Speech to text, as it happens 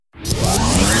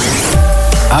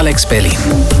Alex Berlin.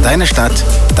 Deine Stadt,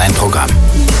 dein Programm.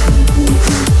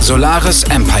 Solaris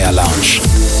Empire Lounge.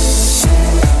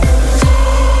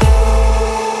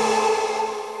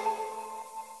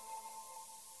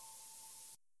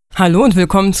 Hallo und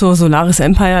willkommen zur Solaris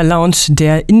Empire Lounge,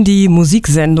 der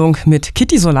Indie-Musiksendung mit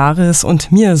Kitty Solaris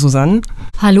und mir, Susanne.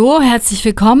 Hallo, herzlich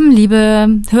willkommen,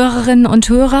 liebe Hörerinnen und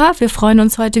Hörer. Wir freuen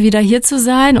uns heute wieder hier zu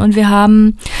sein und wir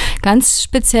haben ganz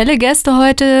spezielle Gäste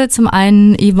heute. Zum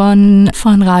einen Yvonne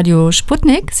von Radio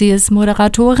Sputnik. Sie ist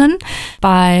Moderatorin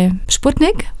bei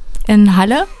Sputnik in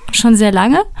Halle, schon sehr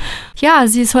lange. Ja,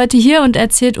 sie ist heute hier und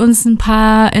erzählt uns ein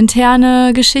paar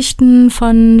interne Geschichten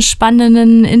von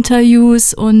spannenden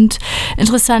Interviews und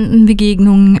interessanten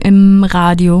Begegnungen im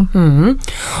Radio.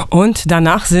 Und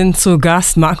danach sind zu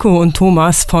Gast Marco und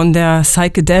Thomas von der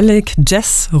Psychedelic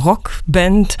Jazz Rock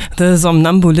Band The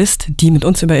Somnambulist, die mit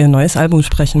uns über ihr neues Album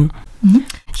sprechen.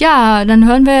 Ja, dann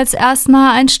hören wir jetzt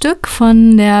erstmal ein Stück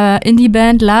von der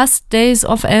Indie-Band Last Days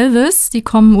of Elvis. Die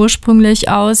kommen ursprünglich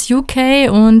aus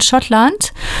UK und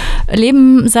Schottland,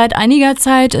 leben seit einiger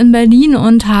Zeit in Berlin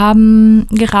und haben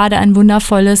gerade ein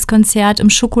wundervolles Konzert im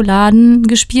Schokoladen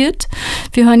gespielt.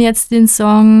 Wir hören jetzt den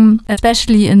Song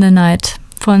Especially in the Night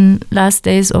von Last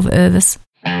Days of Elvis.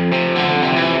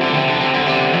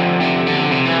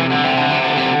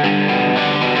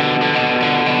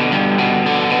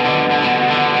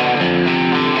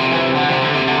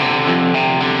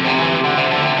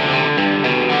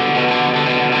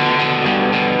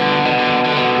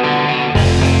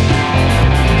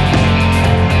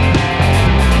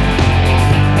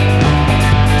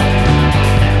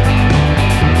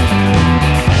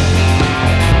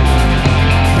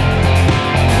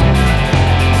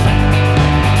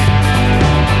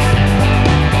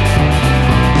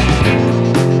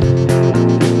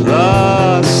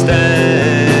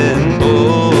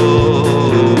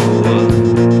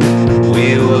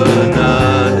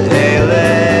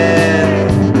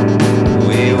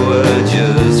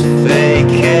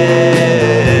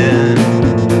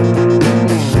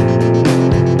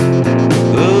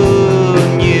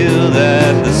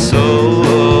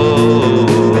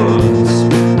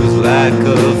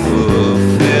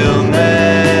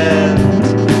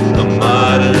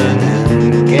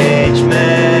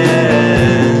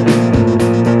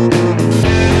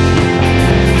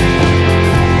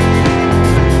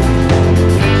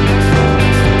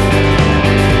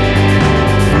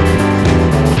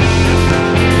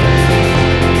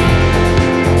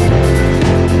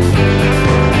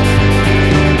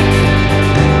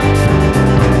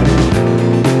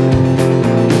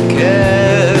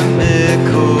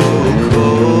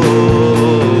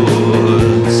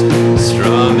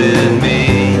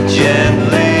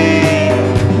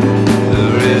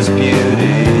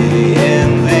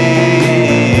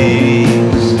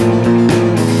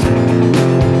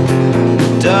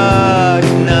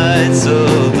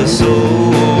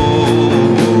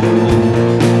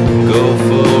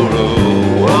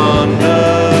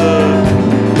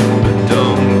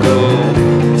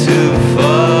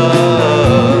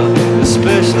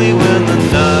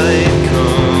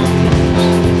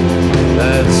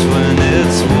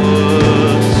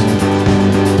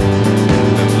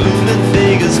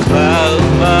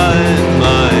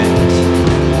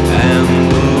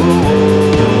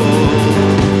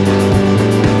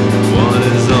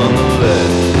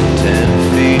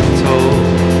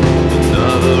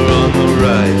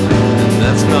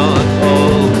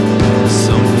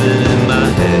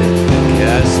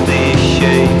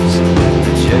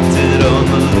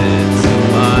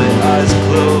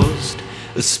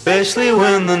 Especially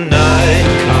when the night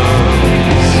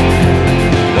comes,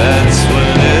 that's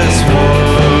when it's worst.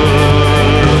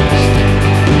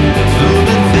 The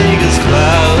moving figures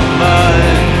cloud my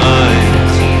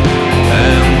mind,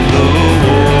 and the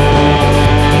wolves.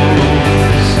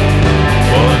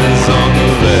 One is on the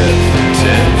left,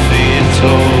 10 feet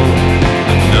tall,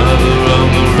 another on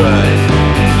the right,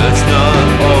 and that's not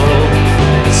all.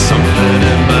 There's something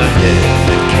in my head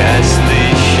that casts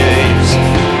these shapes,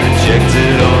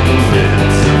 projected on the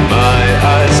lids of my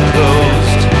eyes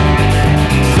closed.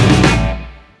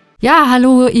 Ja,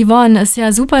 hallo Yvonne, ist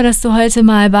ja super, dass du heute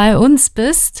mal bei uns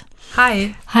bist.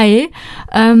 Hi. Hi.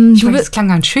 Das klang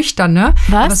ganz schüchtern, ne?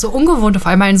 Was? Aber so ungewohnt, auf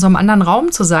einmal in so einem anderen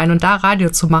Raum zu sein und da Radio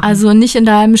zu machen. Also nicht in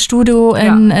deinem Studio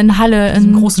in Halle. In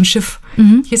einem großen Schiff.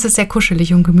 Hier ist es sehr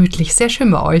kuschelig und gemütlich. Sehr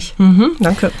schön bei euch.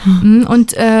 Danke.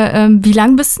 Und wie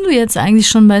lange bist du jetzt eigentlich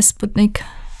schon bei Sputnik?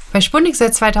 Bei Sputnik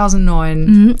seit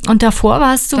 2009. Und davor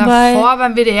warst du Davor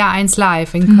beim WDR 1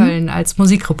 Live in Köln als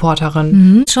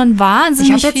Musikreporterin. Schon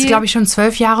wahnsinnig Ich habe jetzt, glaube ich, schon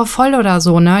 12 Jahre voll oder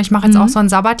so. Ne? Ich mache jetzt auch so ein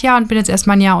Sabbatjahr und bin jetzt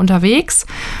erstmal ein Jahr unterwegs.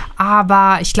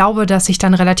 aber ich glaube, dass ich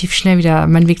dann relativ schnell wieder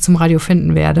meinen Weg zum Radio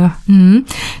finden werde.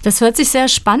 Das hört sich sehr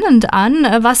spannend an.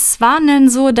 Was waren denn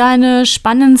so deine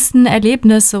spannendsten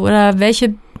Erlebnisse oder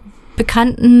welche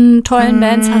bekannten, tollen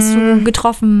Bands hast du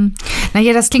getroffen?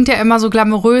 Naja, das klingt ja immer so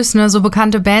glamourös, ne? So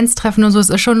bekannte Bands treffen und so. Es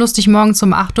ist schon lustig, morgens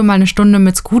um 8 Uhr mal eine Stunde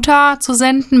mit Scooter zu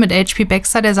senden, mit H.P.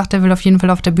 Baxter. Der sagt, er will auf jeden Fall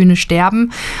auf der Bühne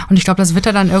sterben. Und ich glaube, das wird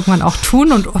er dann irgendwann auch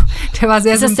tun. Und der war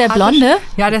sehr sympathisch. Ist das der Blonde?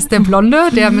 Ja, der ist der Blonde,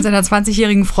 der mit seiner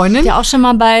 20-jährigen Freundin. Der auch schon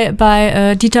mal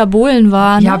bei Dieter Bohlen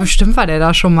war. Ne? Ja, bestimmt war der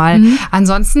da schon mal.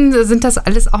 Ansonsten sind das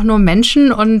alles auch nur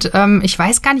Menschen. Und ich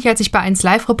weiß gar nicht, als ich bei 1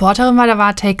 Live Reporterin war, da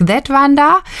war Take That waren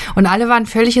da. Und alle waren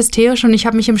völlig hysterisch. Und ich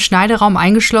habe mich im Schneideraum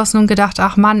eingeschlossen und gedacht,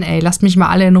 ach Mann, ey, lasst mich mal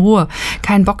alle in Ruhe.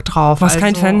 Kein Bock drauf. Warst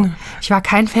kein Fan? Ich war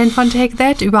kein Fan von Take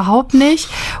That, überhaupt nicht.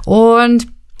 Und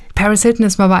Paris Hilton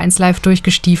ist mal bei 1 Live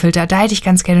durchgestiefelt. Da hätte ich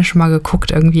ganz gerne schon mal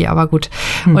geguckt irgendwie, aber gut.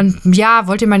 Und ja,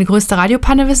 wollt ihr meine größte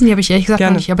Radiopanne wissen? Die habe ich ehrlich gesagt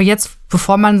noch nicht. Aber jetzt,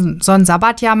 bevor man so ein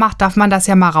Sabbatjahr macht, darf man das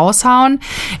ja mal raushauen.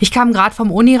 Ich kam gerade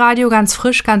vom Uniradio ganz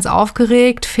frisch, ganz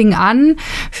aufgeregt, fing an,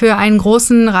 für einen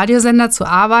großen Radiosender zu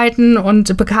arbeiten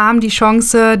und bekam die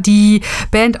Chance, die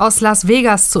Band aus Las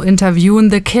Vegas zu interviewen,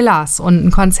 The Killers, und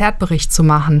einen Konzertbericht zu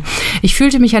machen. Ich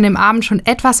fühlte mich an dem Abend schon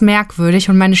etwas merkwürdig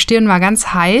und meine Stirn war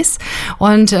ganz heiß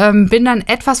und bin dann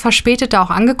etwas verspätet da auch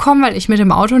angekommen, weil ich mit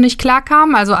dem Auto nicht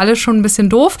klarkam, also alles schon ein bisschen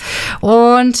doof,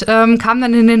 und kam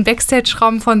dann in den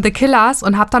Backstage-Raum von The Killers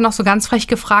und habe dann noch so ganz frech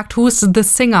gefragt, who's the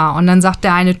singer? Und dann sagt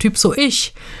der eine Typ so,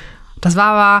 ich. Das war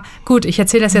aber, gut, ich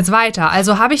erzähle das jetzt weiter.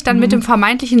 Also habe ich dann mit dem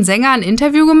vermeintlichen Sänger ein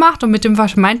Interview gemacht und mit dem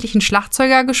vermeintlichen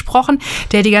Schlagzeuger gesprochen,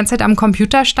 der die ganze Zeit am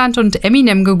Computer stand und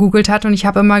Eminem gegoogelt hat, und ich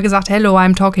habe immer gesagt, hello,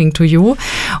 I'm talking to you.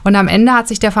 Und am Ende hat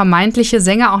sich der vermeintliche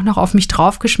Sänger auch noch auf mich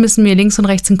draufgeschmissen, mir links und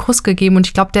rechts einen Kuss gegeben, und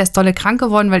ich glaube, der ist dolle krank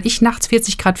geworden, weil ich nachts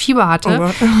 40 Grad Fieber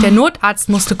hatte. Der Notarzt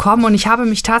musste kommen und ich habe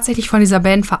mich tatsächlich von dieser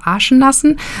Band verarschen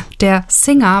lassen. Der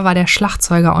Singer war der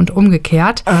Schlagzeuger und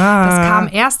umgekehrt. Das kam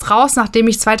erst raus, nachdem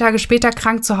ich 2 Tage später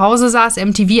krank zu Hause saß,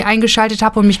 MTV eingeschaltet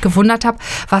habe und mich gewundert habe,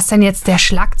 was denn jetzt der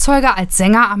Schlagzeuger als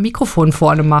Sänger am Mikrofon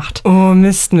vorne macht. Oh,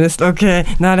 Mist, okay.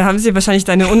 Na, da haben sie wahrscheinlich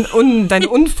deine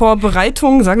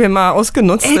Unvorbereitung, sagen wir mal,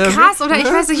 ausgenutzt. Krass, oder ich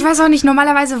weiß auch nicht,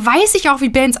 normalerweise weiß ich auch, wie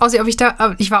Bands aussehen,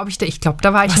 ich glaube,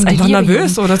 da war ich warst einfach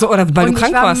nervös oder so, oder weil du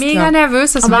krank warst. Ich war mega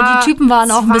nervös. Aber die Typen waren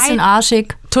auch ein bisschen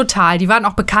arschig. Total, die waren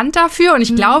auch bekannt dafür, und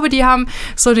ich glaube, die haben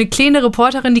so eine kleine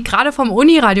Reporterin, die gerade vom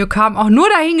Uniradio kam, auch nur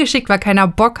dahin geschickt, weil keiner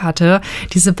Bock hatte,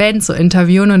 diese Band zu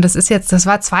interviewen, und das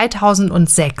war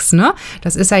 2006, ne?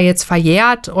 Das ist ja jetzt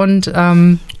verjährt und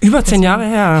über 10 Jahre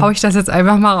her. Hau ich das jetzt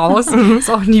einfach mal raus.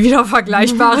 Ist auch nie wieder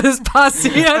Vergleichbares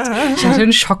passiert. Ich hatte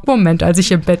einen Schockmoment, als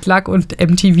ich im Bett lag und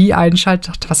MTV einschaltet,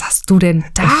 dachte, was hast du denn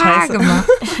da gemacht?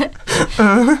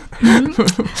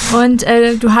 Und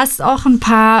du hast auch ein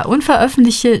paar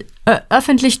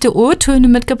öffentlichte O-Töne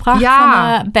mitgebracht von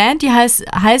einer Band, die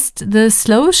heißt The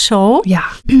Slow Show. Ja.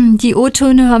 Die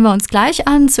O-Töne hören wir uns gleich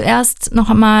an. Zuerst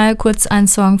noch mal kurz ein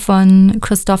Song von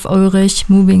Christoph Ulrich,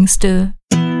 Moving Still.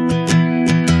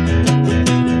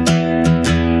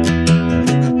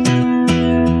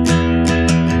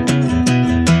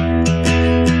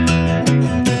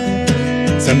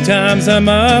 Sometimes I'm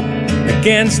up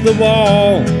against the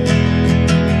wall.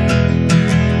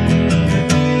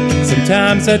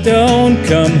 Sometimes I don't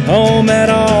come home at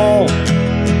all.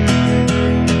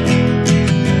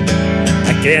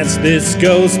 I guess this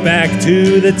goes back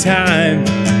to the time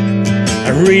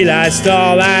I realized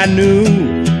all I knew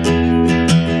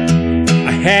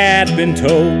I had been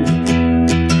told.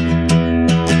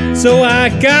 So I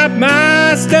got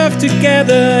my stuff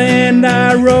together and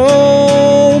I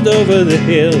rolled over the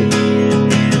hill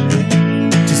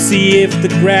to see if the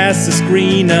grass is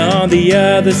greener on the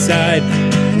other side,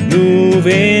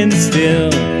 moving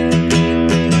still.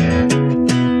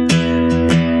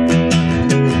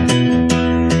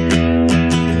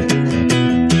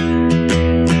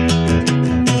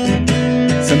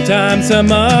 Sometimes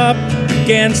I'm up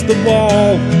against the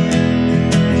wall.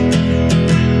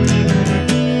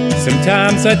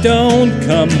 Sometimes I don't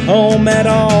come home at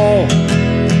all.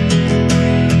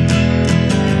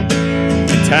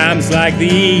 In times like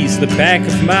these, the back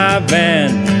of my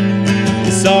van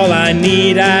is all I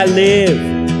need. I live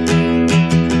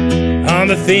on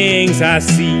the things I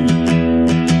see.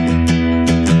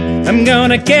 I'm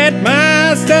gonna get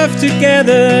my stuff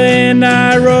together and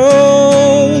I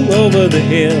roll over the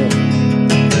hill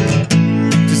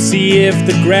to see if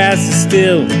the grass is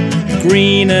still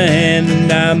greener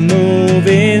and I'm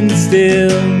moving still.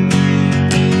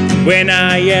 When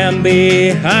I am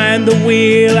behind the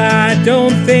wheel, I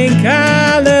don't think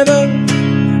I'll ever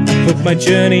put my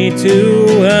journey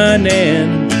to an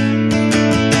end.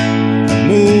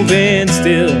 moving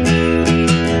still.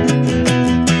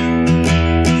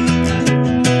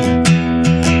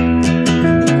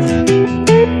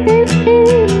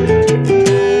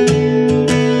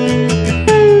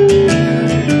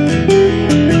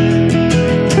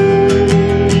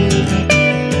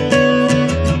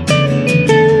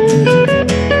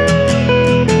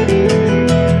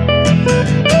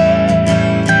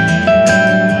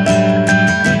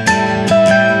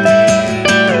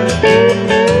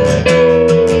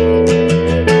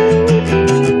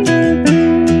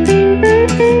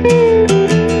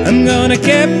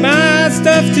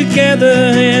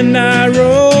 Together and I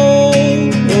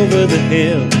roll over the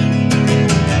hill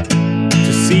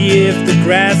to see if the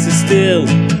grass is still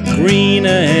greener,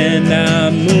 and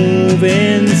I'm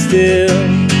moving still.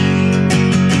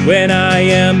 When I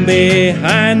am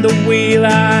behind the wheel,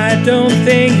 I don't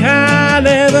think I'll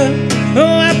ever,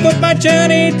 I put my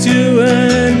journey to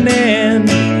an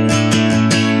end,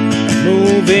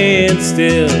 moving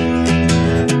still.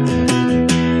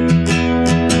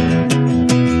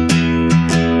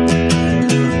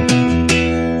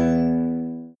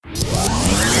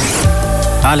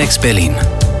 Alex Berlin.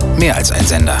 Mehr als ein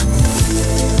Sender.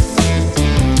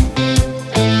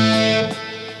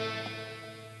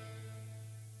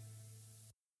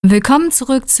 Willkommen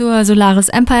zurück zur Solaris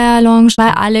Empire Lounge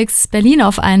bei Alex Berlin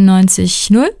auf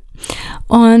 91.0.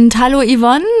 Und hallo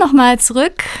Yvonne, nochmal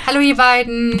zurück. Hallo ihr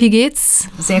beiden. Wie geht's?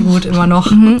 Sehr gut, immer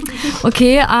noch.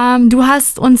 Okay, du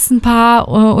hast uns ein paar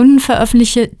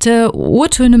unveröffentlichte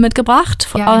O-Töne mitgebracht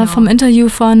Ja, genau. Vom Interview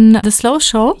von The Slow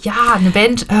Show. Ja, eine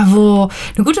Band, wo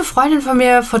eine gute Freundin von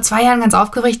mir vor 2 Jahren ganz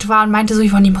aufgeregt war und meinte so,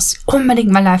 Yvonne, die musst du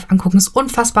unbedingt mal live angucken. Ist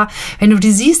unfassbar. Wenn du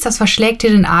die siehst, das verschlägt dir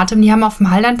den Atem. Die haben auf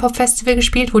dem Haldern Pop Festival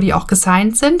gespielt, wo die auch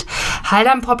gesigned sind.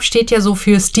 Haldern Pop steht ja so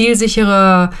für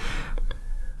stilsichere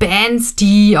Bands,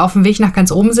 die auf dem Weg nach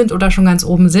ganz oben sind oder schon ganz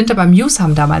oben sind, aber Muse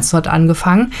haben damals dort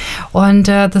angefangen und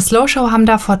The Slow Show haben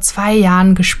da vor 2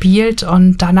 Jahren gespielt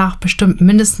und danach bestimmt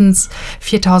mindestens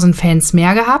 4.000 Fans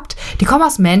mehr gehabt. Die kommen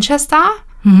aus Manchester,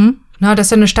 Na, das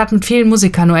ist ja eine Stadt mit vielen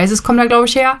Musikern. Oasis kommt da, glaube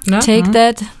ich, her. Ne? Take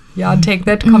That. Ja, Take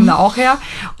That kommen da auch her.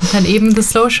 Und dann eben The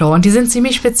Slow Show. Und die sind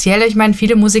ziemlich speziell. Ich meine,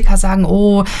 viele Musiker sagen,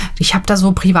 oh, ich habe da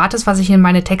so Privates, was ich in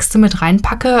meine Texte mit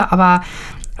reinpacke, aber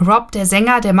Rob, der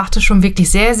Sänger, der macht es schon wirklich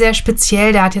sehr, sehr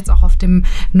speziell. Der hat jetzt auch auf dem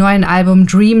neuen Album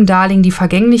Dream Darling die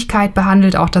Vergänglichkeit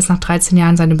behandelt, auch dass nach 13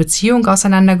 Jahren seine Beziehung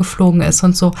auseinandergeflogen ist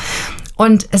und so.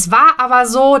 Und es war aber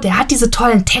so, der hat diese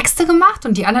tollen Texte gemacht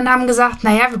und die anderen haben gesagt,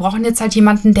 naja, wir brauchen jetzt halt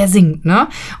jemanden, der singt, ne?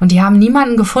 Und die haben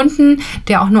niemanden gefunden,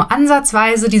 der auch nur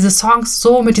ansatzweise diese Songs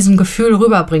so mit diesem Gefühl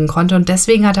rüberbringen konnte und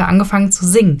deswegen hat er angefangen zu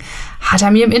singen. Hat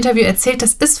er mir im Interview erzählt,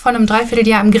 das ist vor einem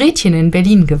Dreivierteljahr im Gretchen in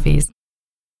Berlin gewesen.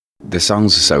 The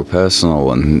songs are so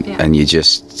personal and you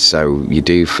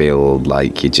do feel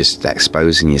like you're just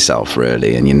exposing yourself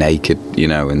really and you're naked, you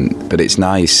know, but it's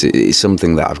nice. It's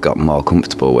something that I've got more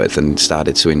comfortable with and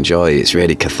started to enjoy. It's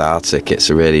really cathartic.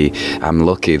 I'm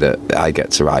lucky that I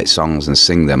get to write songs and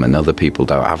sing them and other people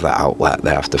don't have that outlet.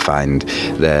 They have to find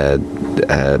they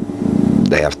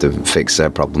have to fix their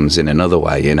problems in another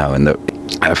way, you know, and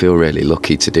I feel really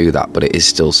lucky to do that, but it is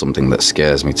still something that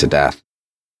scares me to death.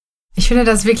 Ich finde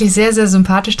das wirklich sehr, sehr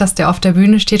sympathisch, dass der auf der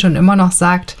Bühne steht und immer noch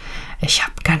sagt, ich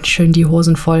habe ganz schön die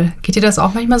Hosen voll. Geht dir das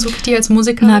auch manchmal so, Kitty, als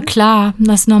Musikerin? Na klar,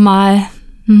 das ist normal.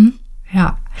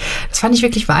 Ja, das fand ich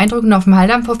wirklich beeindruckend. Auf dem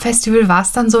Haldern Pop Festival war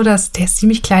es dann so, dass der ist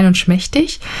ziemlich klein und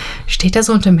schmächtig. Steht da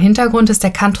so und im Hintergrund ist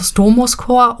der Cantus Domus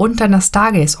Chor und dann das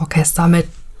Stargaze Orchester mit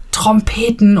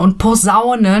Trompeten und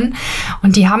Posaunen.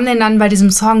 Und die haben den dann bei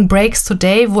diesem Song Breaks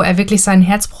Today, wo er wirklich seinen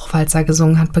Herzbruchwalzer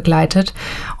gesungen hat, begleitet.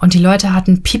 Und die Leute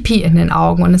hatten Pipi in den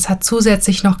Augen und es hat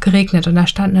zusätzlich noch geregnet. Und da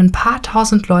standen ein paar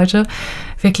tausend Leute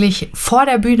wirklich vor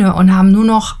der Bühne und haben nur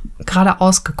noch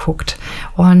geradeaus geguckt.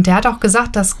 Und der hat auch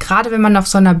gesagt, dass gerade wenn man auf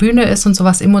so einer Bühne ist und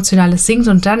sowas Emotionales singt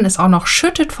und dann es auch noch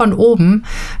schüttet von oben,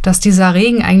 dass dieser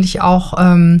Regen eigentlich auch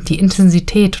die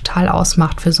Intensität total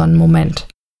ausmacht für so einen Moment.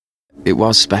 It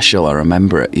was special, I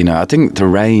remember it. You know, I think the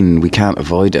rain, we can't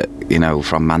avoid it. You know,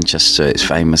 from Manchester, it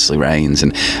famously rains.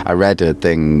 And I read a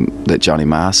thing that Johnny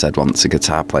Marr said once, a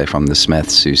guitar player from the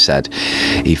Smiths, who said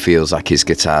he feels like his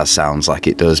guitar sounds like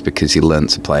it does because he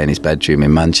learnt to play in his bedroom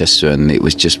in Manchester and it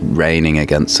was just raining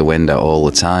against the window all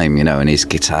the time, you know, and his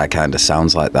guitar kind of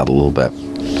sounds like that a little bit.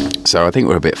 So I think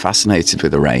we're a bit fascinated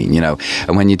with the rain, you know,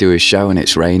 and when you do a show and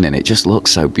it's raining, it just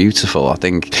looks so beautiful. I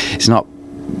think it's not,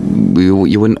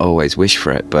 you wouldn't always wish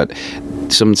for it, but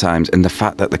sometimes, and the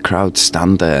fact that the crowd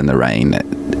stand there in the rain,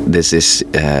 there's this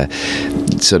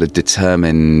sort of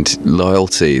determined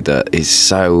loyalty that is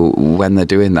so, when they're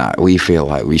doing that, we feel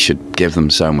like we should give them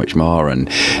so much more and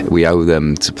we owe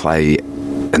them to play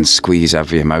and squeeze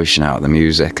every emotion out of the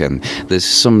music. And there's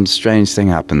some strange thing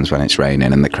happens when it's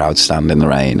raining and the crowd stand in the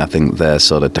rain. I think their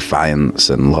sort of defiance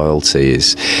and loyalty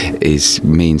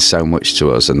means so much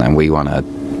to us, and then we want to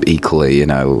equally,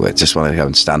 just want to go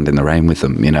and stand in the rain with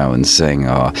them, and sing.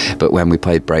 But when we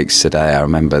played Breaks today, I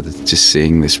remember just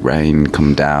seeing this rain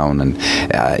come down, and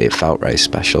it felt very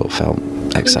special, felt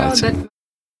exciting.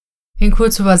 In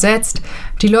kurz übersetzt,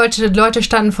 die Leute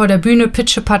standen vor der Bühne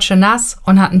pitschepatsche nass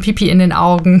und hatten Pipi in den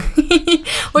Augen.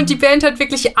 Und die Band hat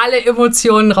wirklich alle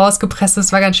Emotionen rausgepresst.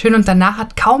 Das war ganz schön. Und danach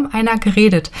hat kaum einer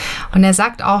geredet. Und er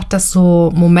sagt auch, dass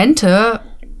so Momente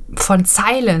von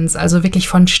Silence, also wirklich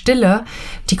von Stille,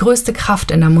 die größte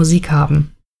Kraft in der Musik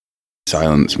haben.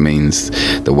 Silence means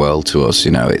the world to us,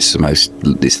 it's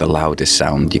the loudest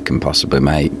sound you can possibly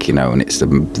make, and it's the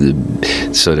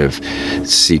sort of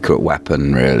secret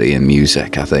weapon really in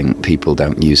music. I think people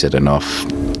don't use it enough,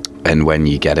 and when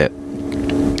you get it,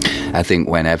 I think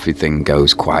when everything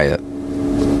goes quiet,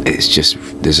 it's just,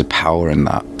 there's a power in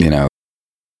that,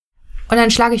 Und dann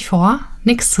schlage ich vor,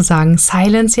 nichts zu sagen,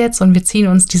 Silence jetzt, und wir ziehen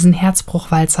uns diesen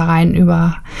Herzbruchwalzer rein,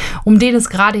 um den es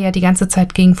gerade ja die ganze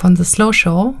Zeit ging von The Slow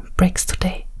Show, Breaks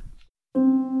Today.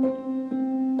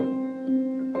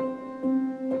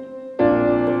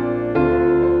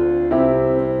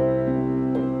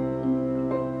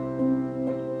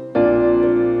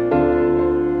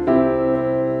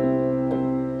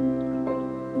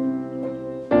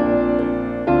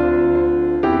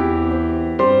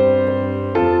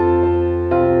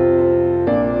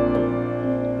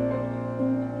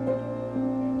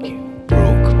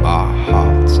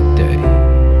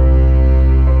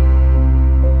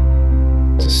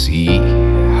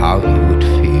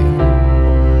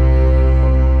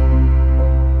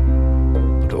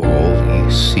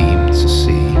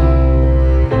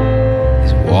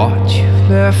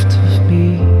 Left of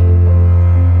me,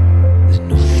 there's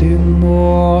nothing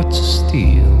more to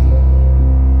steal,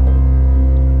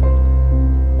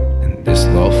 and this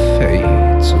love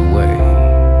fades away.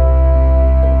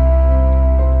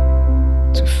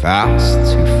 Too fast,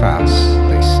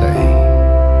 they say,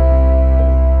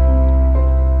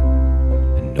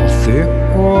 and nothing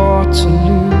more to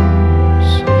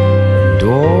lose, and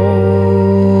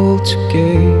all to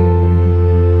gain.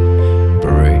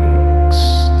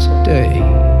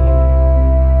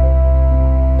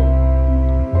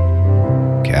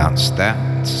 Can't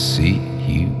stand to see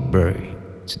you break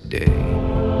today.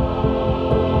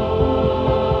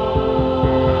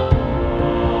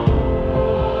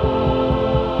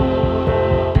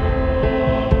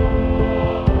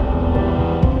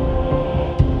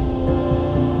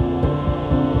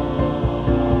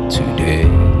 Today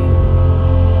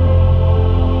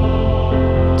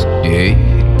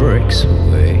it breaks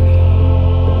away.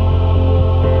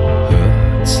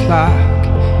 Hurts like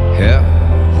hell,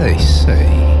 they say.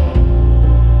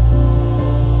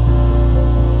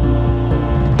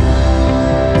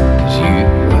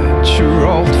 Your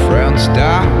old friends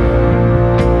die.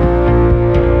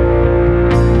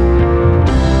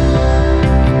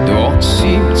 You don't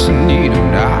seem to need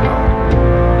them now.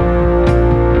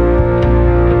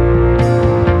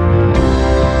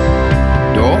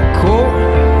 Don't call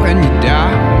when you're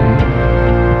down,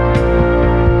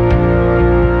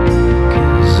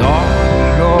 'cause our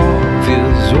love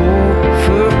is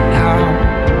over now.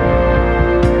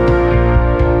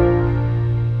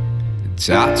 The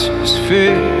tattoos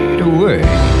fade away.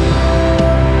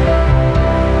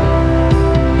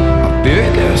 Our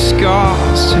bigger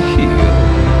scars to heal,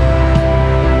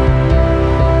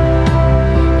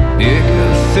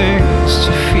 bigger things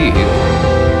to feel,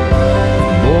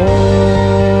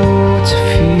 more to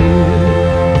feel,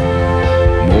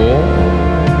 more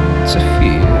to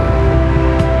feel.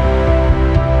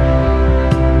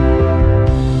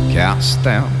 Can't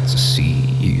stand to see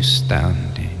you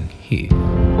standing here.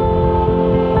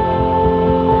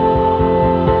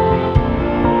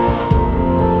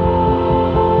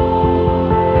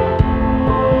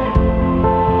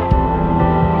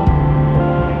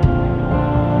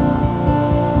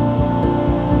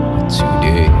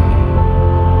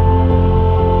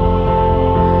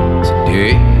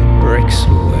 Today it breaks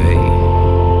away.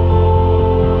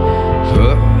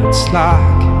 Hurts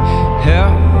like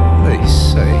hell, they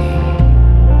say.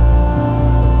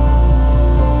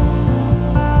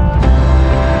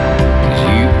 'Cause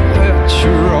you let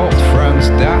your old friends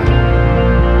die.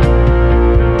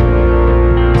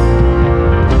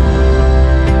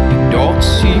 You don't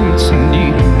seem to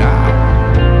need them now.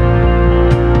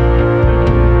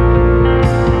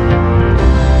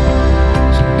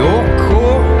 Don't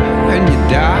call when you're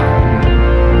down,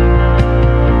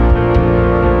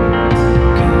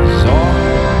 'cause all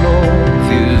love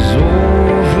is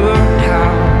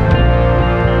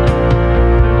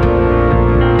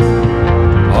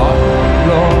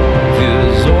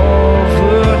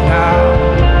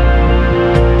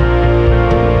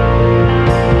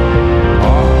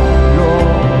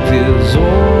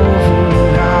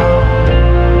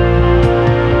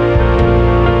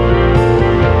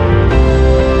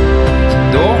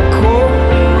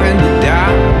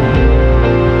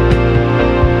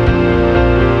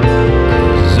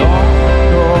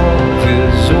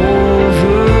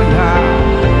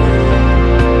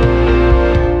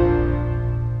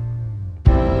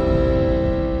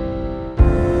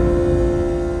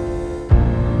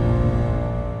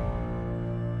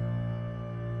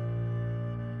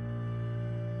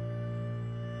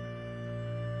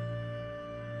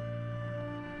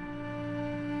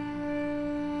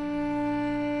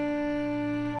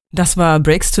Das war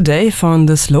Breaks Today von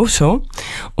The Slow Show.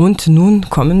 Und nun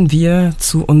kommen wir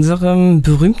zu unserem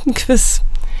berühmten Quiz.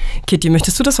 Kitty,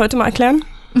 möchtest du das heute mal erklären?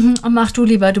 Mach du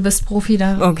lieber, du bist Profi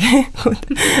da. Okay, gut.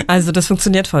 Also das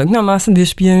funktioniert folgendermaßen. Wir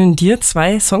spielen dir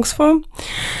 2 Songs vor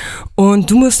und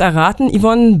du musst erraten,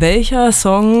 Yvonne, welcher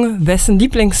Song wessen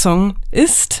Lieblingssong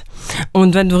ist.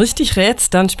 Und wenn du richtig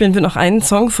rätst, dann spielen wir noch einen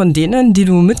Song von denen, die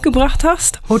du mitgebracht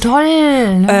hast. Oh,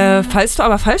 toll. Falls du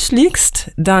aber falsch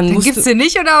liegst, dann musst Gibt's du... den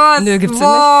nicht oder was? Nö, gibt's den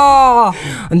Boah.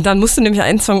 nicht. Und dann musst du nämlich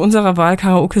einen Song unserer Wahl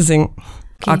Karaoke singen.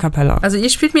 A cappella. Also ihr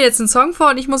spielt mir jetzt einen Song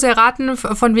vor und ich muss erraten,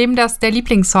 von wem das der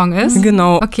Lieblingssong ist.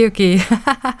 Genau. Okay.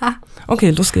 Okay,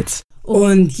 los geht's.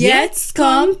 Und jetzt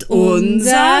kommt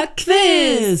unser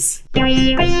Quiz.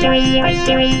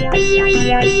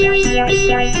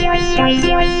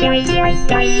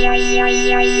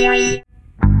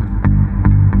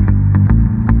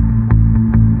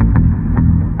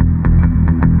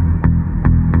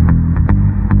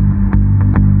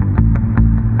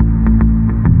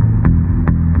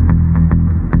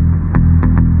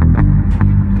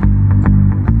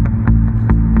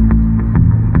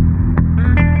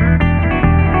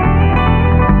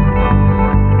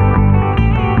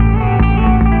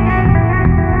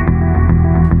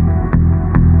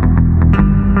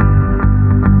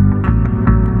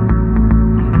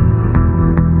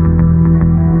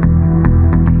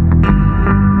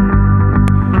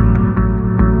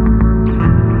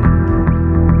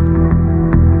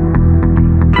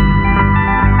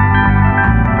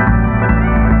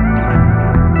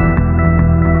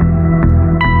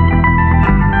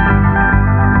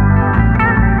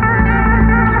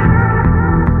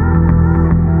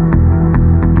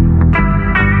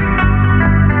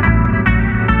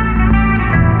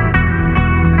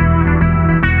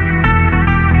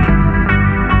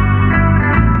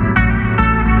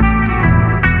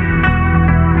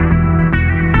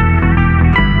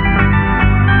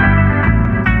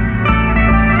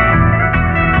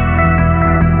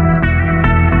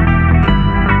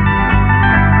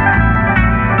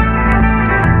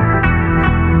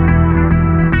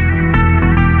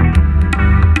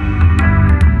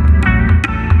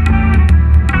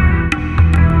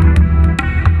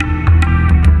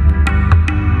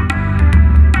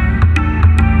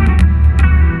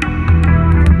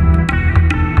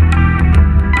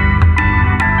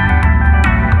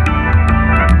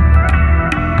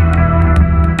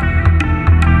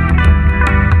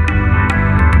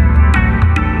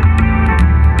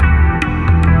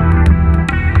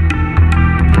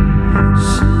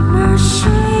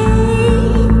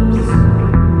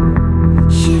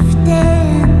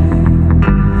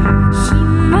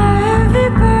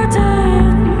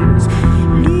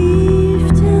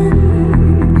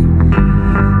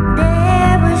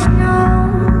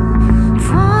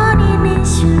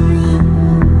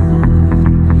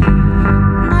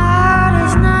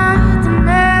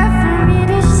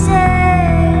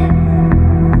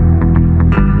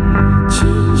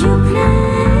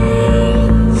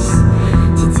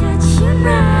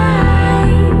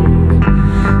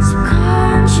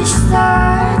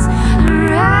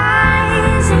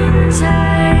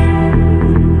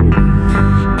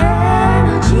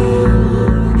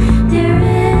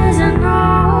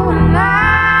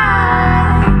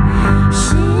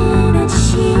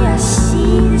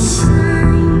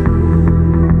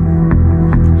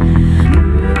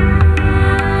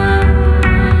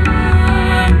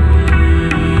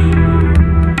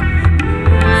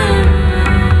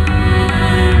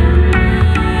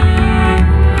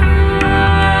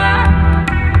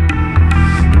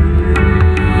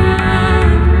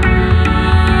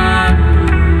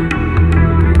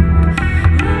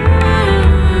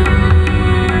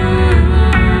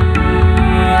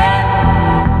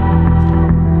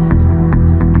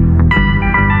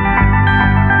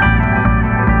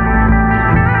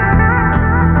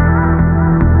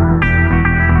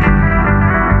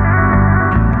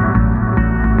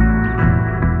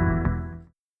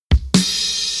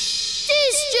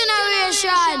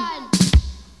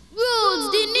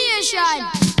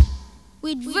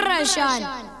 with version.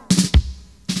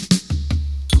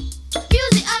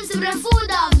 Music Amsterdam full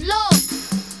of love.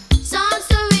 Songs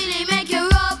to really make you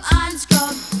rub and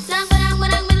scrub. Sang badang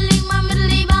badang biddly bang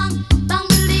biddly bang bang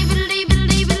biddly biddly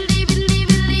biddly biddly biddly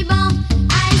biddly bang.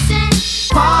 I say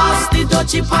pass the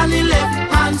dutchie on the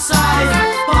left hand side.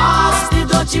 Pass the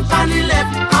dutchie on the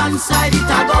left hand side. It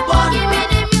a go bun. Give me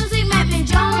the music, make me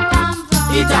jump and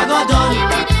from. It a go done. Give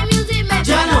me the music, make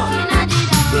me rockin' and it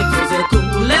down. It was a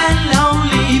cool and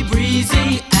lonely,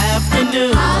 breezy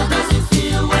afternoon. How does it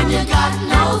feel when you got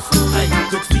no food? You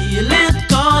could feel it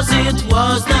 'cause it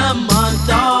was the month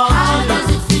of How June. does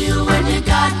it feel when you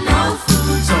got no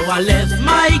I left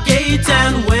my gate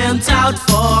and went out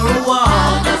for a walk.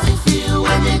 How does it feel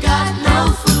when you got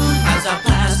no food? As I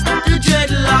passed the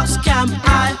dreadlocks camp,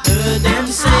 I heard them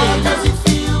say, How does it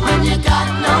feel when you got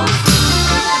no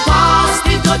food? pass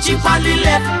the dutchie on the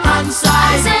left hand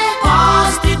side.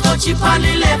 Pass the dutchie on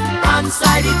the left hand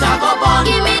side. It a go bun.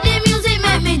 Give me the music,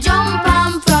 make me jump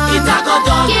and prance. It a go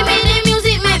done. Give me the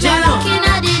music, make me Jano. looking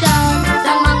at the dance.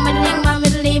 Bang bang middling, bang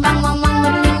middling, bang bang bang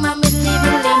middling, bang middling,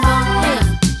 middling bang. Yeah.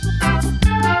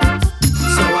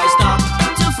 So I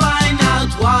stopped to find out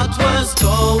what was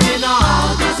going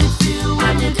How on. does it feel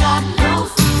when you got no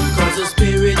food? Cause the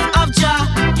spirit of Jah,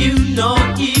 you know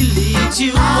he leads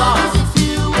you How does on. it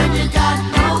feel when you got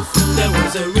no food? There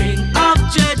was a ring of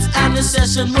jets and the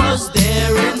session was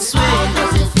there in How swing.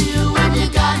 does it feel when you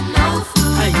got no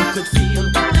food? And you could feel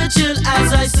the chill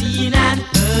as I seen and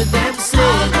heard them How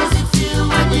say, does it feel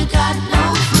when you got no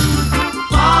food?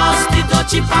 pass the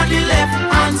dutchie on the left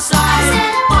hand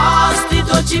side. Pass the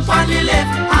dutchie on the left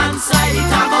hand side.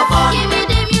 It a go bun. Give me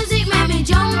the music, make me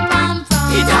jump and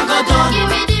prance. It a go done. Give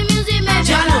me the music, make me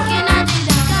Jano. looking at the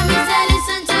dance. Come me say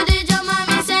listen to the drum and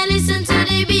me say listen to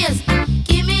the bass.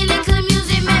 Give me little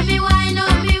music, make me wind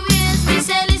up me waist. Me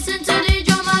say listen to the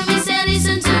drum and me say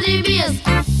listen to the bass.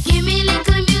 Give me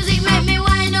little music, make me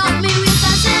wind up me waist.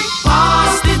 I say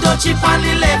Pass the dutchie on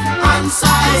the left hand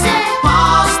side.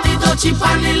 Pass the dutchie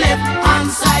on the left hand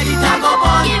side. It a go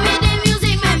bun. give me the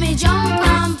music, make me jump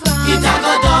and prance. It a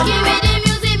go done. Give me the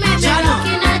music, make me Jano.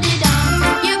 looking at the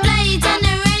dance. You play it on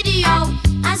the radio,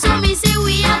 and so me say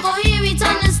we a go hear it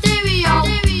on the stereo.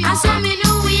 And so me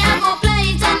know we a go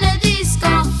play it on the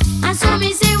disco. And so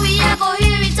me say we a go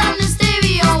hear it on the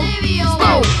stereo.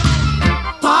 Oh.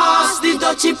 Pass the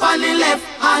dutchie on the left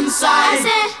hand side. I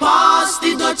say- Pass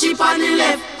the dutchie on the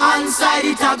left hand side.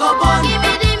 It a go bun. Give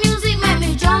me the music, make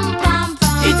me jump and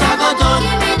prance. It a go done.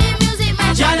 Give me the music, make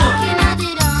me Jano. looking at the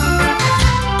dance.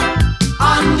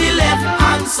 On the left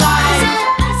hand side.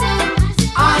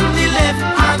 On the left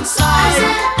hand side.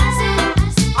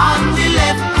 On the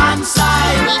left hand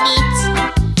side.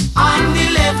 On the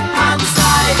left hand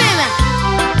side.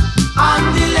 On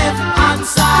the left hand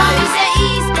side. Say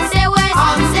east, say west,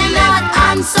 On the say left north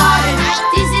hand and side.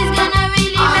 south. This is gonna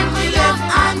really On make me the jump left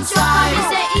and hand jump. side.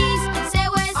 Say east, say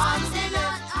west, say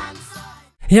north and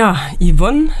south. Ja,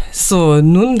 Yvonne, so,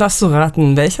 nun darfst du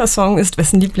raten, welcher Song ist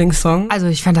wessen Lieblingssong? Also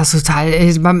ich fand das total,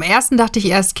 beim ersten dachte ich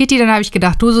erst Kitty, dann habe ich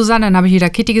gedacht, du Susanne, dann habe ich wieder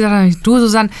Kitty gesagt, dann habe ich du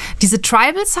Susanne. Diese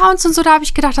Tribal-Sounds und so, da habe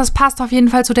ich gedacht, das passt auf jeden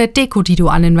Fall zu der Deko, die du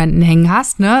an den Wänden hängen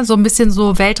hast, ne? So ein bisschen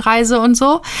so Weltreise und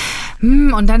so.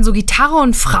 Und dann so Gitarre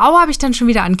und Frau habe ich dann schon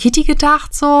wieder an Kitty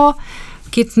gedacht, so.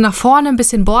 Geht nach vorne, ein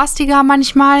bisschen borstiger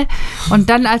manchmal. Und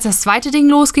dann, als das zweite Ding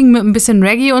losging mit ein bisschen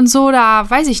Reggae und so, da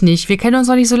weiß ich nicht. Wir kennen uns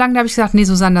noch nicht so lange, da habe ich gesagt, nee,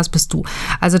 Susanne, das bist du.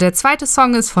 Also der zweite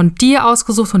Song ist von dir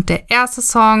ausgesucht und der erste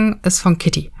Song ist von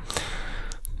Kitty.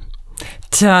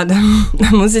 Tja, dann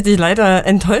muss ich dich leider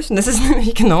enttäuschen. Das ist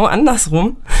nämlich genau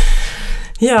andersrum.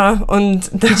 Ja, und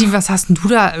Kitty, was hast denn du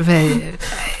da?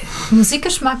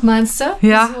 Musikgeschmack meinst du?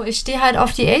 Ja. So, ich stehe halt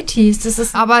auf die 80s. Das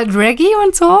ist, Aber Reggae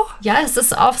und so? ja, es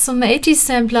ist auf so einem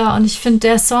 80s-Sampler und ich finde,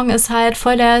 der Song ist halt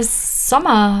voll der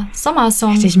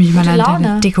Sommersong. Hätte ich mich mal Gute an deine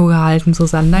Laune. Deko gehalten,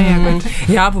 Susanne. Naja, gut.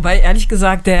 ja, wobei ehrlich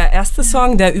gesagt, der erste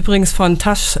Song, der übrigens von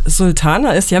Tash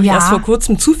Sultana ist, die habe ich Ja. erst vor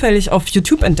kurzem zufällig auf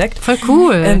YouTube entdeckt. Voll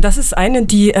cool. Das ist eine,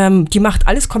 die macht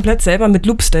alles komplett selber mit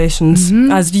Loopstations.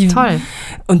 Also die, toll.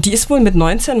 Und die ist wohl mit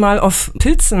 19 Mal auf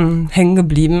Pilzen hängen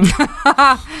geblieben.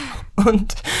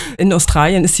 Und in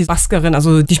Australien ist sie Baskerin,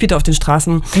 also die spielt auf den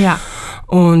Straßen. Ja.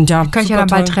 Und ja, Kann ich ja super dann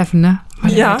bald toll. treffen, ne? Bei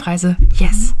der Ja. Weltreise.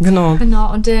 Yes. Genau.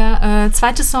 Genau, und der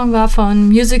zweite Song war von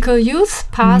Musical Youth,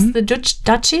 Pass the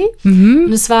Dutchie. Mhm.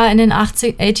 Und es war in den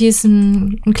 80s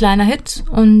ein kleiner Hit.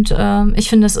 Und ich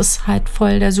finde, es ist halt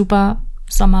voll der super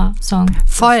Sommersong.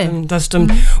 Voll. Das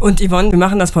stimmt. Und Yvonne, wir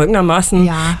machen das folgendermaßen,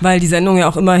 Ja. weil die Sendung ja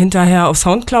auch immer hinterher auf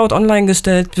Soundcloud online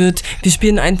gestellt wird. Wir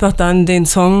spielen einfach dann den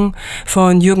Song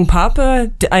von Jürgen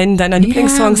Pape, einen deiner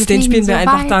Lieblingssongs, den spielen wir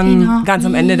einfach dann ganz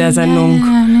am Ende der Sendung.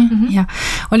 Ja.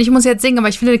 Und ich muss jetzt singen, aber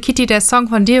ich finde, Kitty, der Song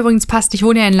von dir übrigens passt, ich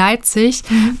wohne ja in Leipzig,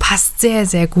 passt sehr,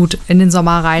 sehr gut in den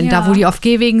Sommer rein. Ja. Da, wo die auf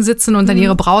Gehwegen sitzen und dann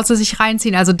ihre Brause sich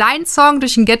reinziehen. Also dein Song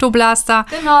durch den Ghetto-Blaster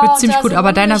wird ziemlich da gut, so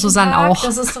aber deiner durch den Susanne Tag, auch.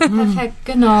 Das ist doch perfekt,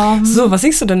 genau. So, was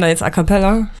singst du denn da jetzt a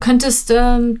cappella? Könntest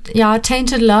ja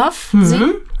Tainted Love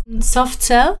singen, Soft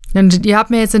Cell. Und ihr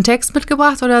habt mir jetzt den Text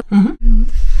mitgebracht, oder?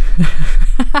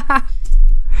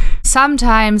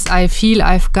 Sometimes I feel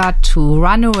I've got to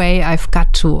run away, I've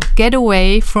got to get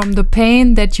away from the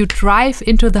pain that you drive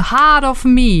into the heart of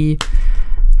me.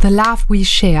 The love we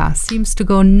share seems to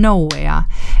go nowhere,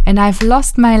 and I've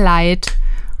lost my light,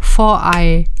 for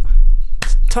I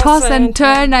Toss and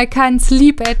turn, I can't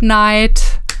sleep at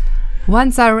night.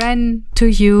 Once I ran to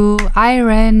you, I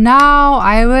ran, now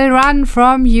I will run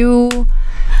from you.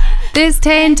 This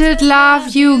tainted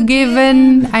love you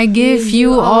given, I give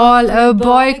you all a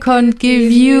boy can't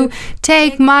give you.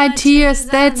 Take my tears,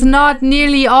 that's not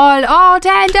nearly all. Oh,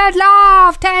 tainted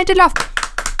love, tainted love.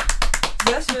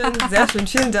 Sehr schön,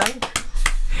 vielen Dank.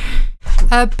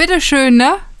 Bitteschön,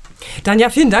 ne? Dann ja,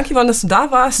 vielen Dank, Yvonne, dass du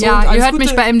da warst. Ja, und ihr hört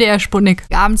mich bei MDR Sputnik.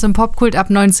 Abends im Popkult ab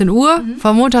 19 Uhr,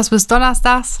 von montags bis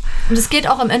donnerstags. Und es geht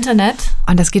auch im Internet.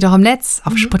 Und das geht auch im Netz,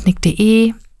 auf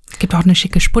sputnik.de. Es gibt auch eine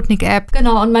schicke Sputnik-App.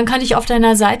 Genau, und man kann dich auf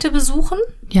deiner Seite besuchen.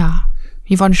 Ja,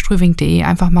 yvonnestrüving.de,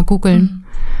 einfach mal googeln.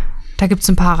 Da gibt es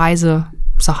ein paar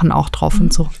Reisesachen auch drauf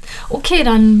und so. Okay,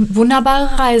 dann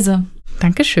wunderbare Reise.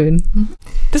 Dankeschön.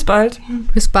 Bis bald.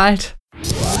 Bis bald.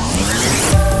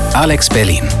 Alex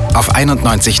Berlin auf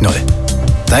 91.0.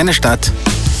 Deine Stadt,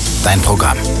 dein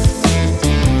Programm.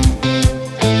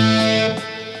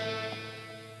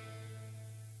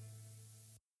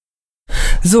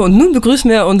 So, und nun begrüßen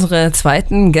wir unsere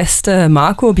zweiten Gäste,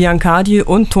 Marco Biancardi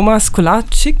und Thomas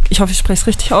Kolaczyk. Ich hoffe, ich spreche es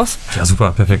richtig aus. Ja,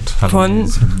 super, perfekt. Hallo.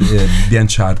 Von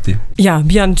Biancardi. Ja,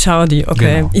 Biancardi,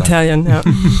 okay, Genau, Italien, ja.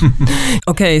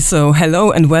 Okay, so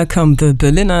hello and welcome the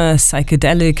Berliner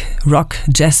psychedelic rock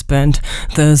jazz band,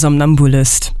 The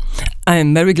Somnambulist.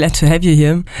 I'm very glad to have you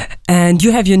here. And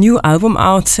you have your new album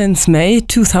out since May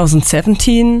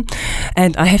 2017.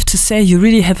 And I have to say, you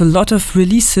really have a lot of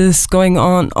releases going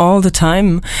on all the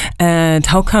time. And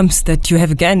how comes that you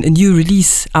have again a new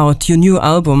release out, your new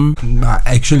album?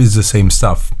 Actually, it's the same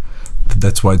stuff.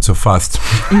 That's why it's so fast.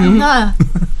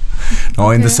 No,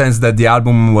 in the sense that the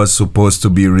album was supposed to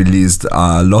be released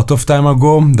a lot of time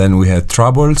ago. Then we had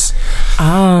troubles.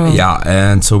 Yeah,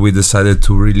 and so we decided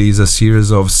to release a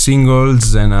series of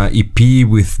singles and an EP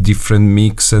with different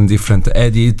mix and different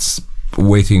edits,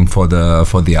 waiting for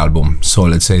the album. So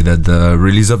let's say that the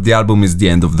release of the album is the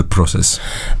end of the process.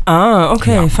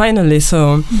 Okay, yeah. Finally.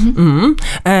 So,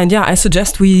 and yeah, I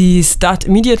suggest we start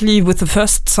immediately with the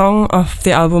first song of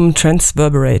the album,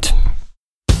 Transverberate.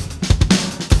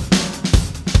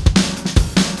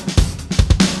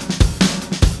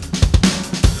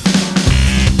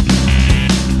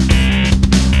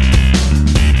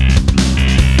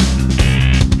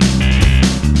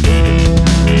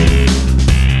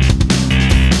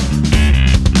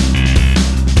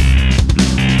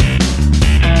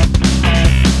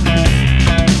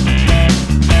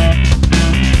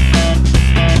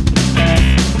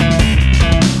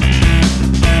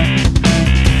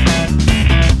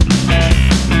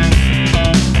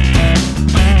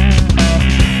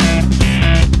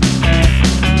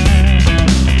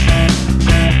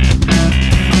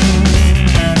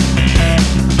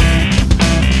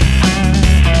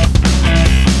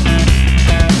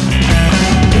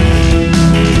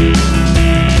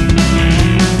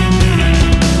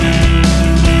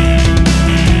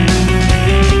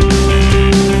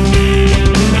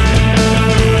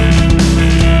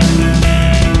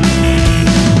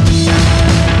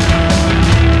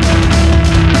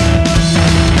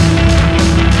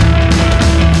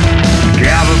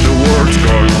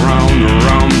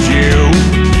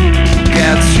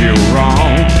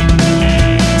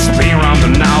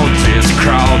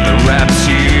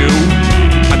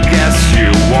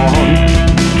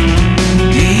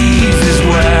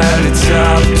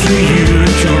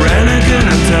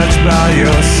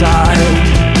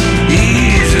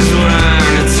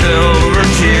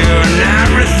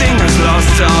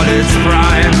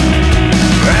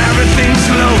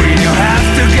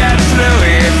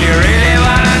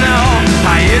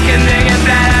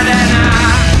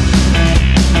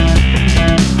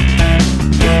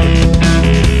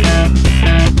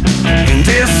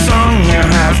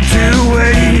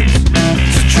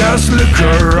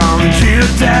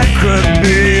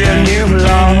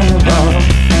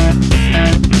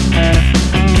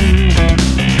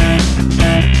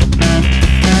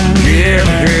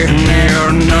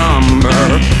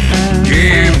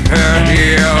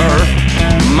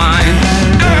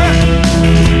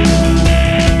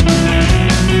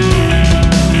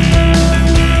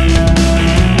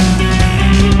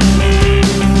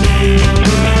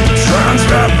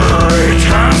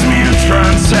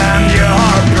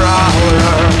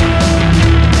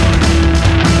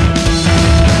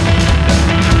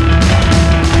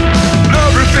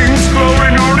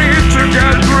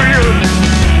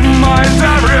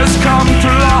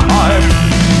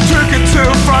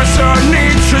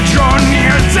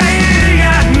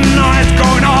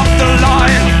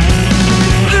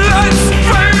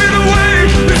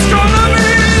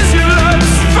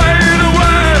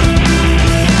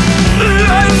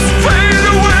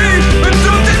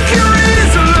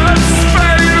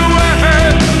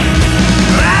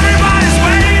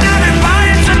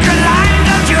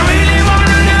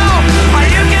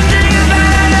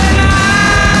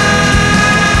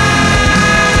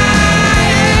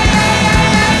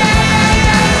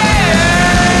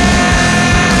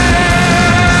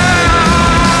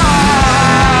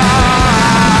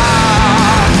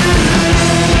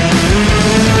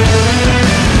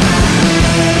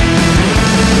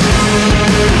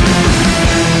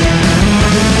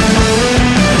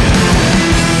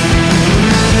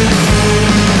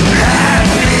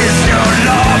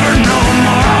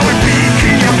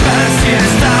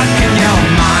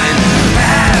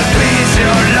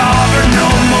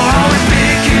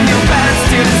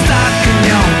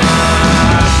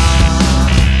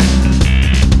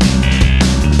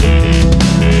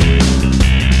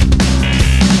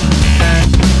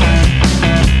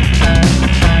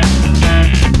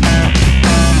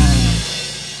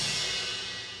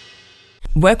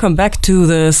 welcome back to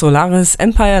the Solaris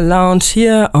Empire Lounge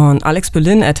here on Alex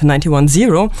Berlin at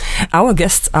 91.0. Our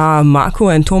guests are Marco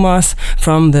and Thomas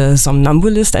from the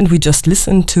Somnambulist, and we just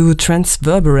listened to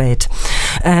Transverberate.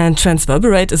 And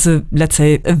Transverberate is a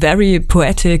very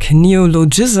poetic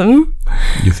neologism.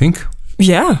 You think?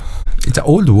 Yeah. It's an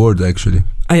old word, actually.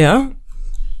 Yeah?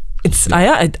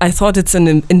 I thought it's an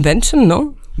invention,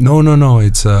 no? No.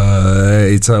 It's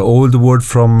an old word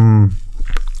from...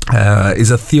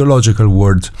 it's a theological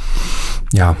word.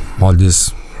 Yeah, all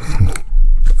this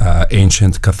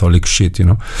ancient Catholic shit, you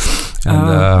know.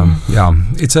 And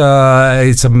it's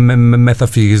a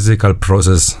metaphysical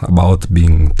process about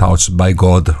being touched by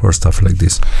God or stuff like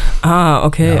this.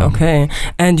 Okay.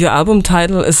 And your album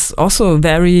title is also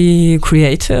very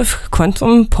creative,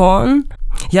 Quantum Porn.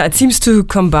 Yeah, it seems to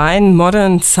combine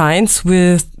modern science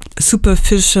with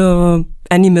superficial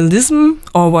animalism,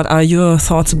 or what are your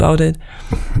thoughts about it?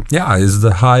 Yeah, it's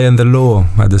the high and the low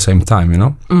at the same time, you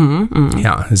know?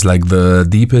 Yeah, it's like the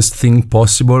deepest thing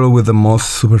possible with the most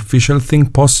superficial thing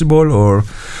possible,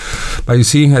 but you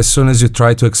see, as soon as you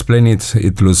try to explain it,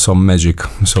 it loses some magic.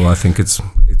 So I think it's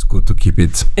good to keep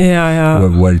it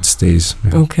where it stays.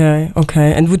 Yeah.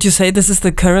 Okay. And would you say this is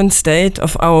the current state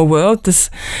of our world, this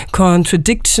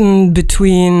contradiction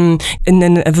between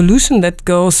an evolution that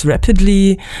goes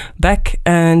rapidly back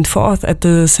and forth at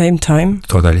the same time?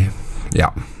 Totally,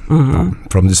 yeah.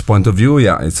 From this point of view,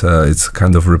 it's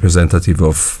kind of representative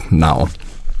of now.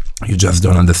 You just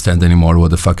don't understand anymore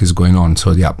what the fuck is going on.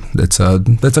 So yeah, that's a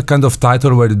kind of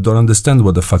title where you don't understand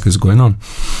what the fuck is going on.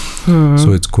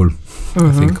 So it's cool,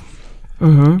 I think.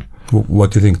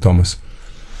 What do you think, Thomas?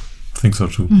 I think so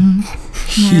too.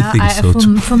 He thinks so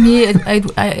too. For me,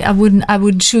 I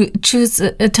would choose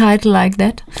a title like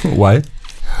that. Why?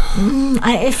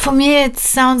 For me, it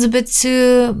sounds a bit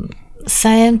too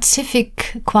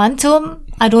scientific. Quantum.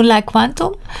 I don't like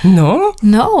quantum. No.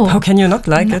 How can you not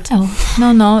like it?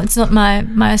 No, it's not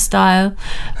my style.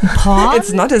 Porn?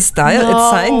 It's not a style. It's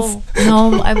science.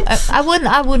 No, I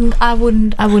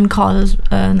wouldn't call it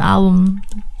an album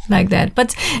like that.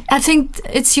 But I think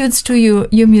it suits to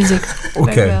your music.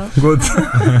 Okay, well. Good.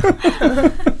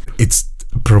 It's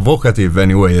provocative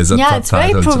anyway as a title. Yeah, it's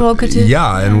very provocative.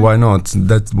 Yeah, and why not?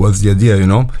 That was the idea, you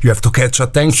know. You have to catch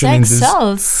attention in this.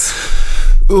 Sells.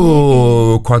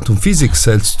 Oh, quantum physics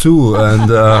sells too,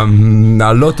 and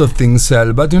a lot of things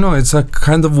sell. But you know, it's a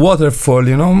kind of waterfall.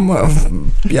 You know,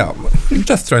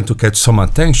 just trying to catch some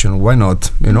attention. Why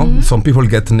not? You know, some people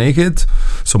get naked,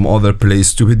 some other play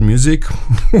stupid music.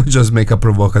 We just make a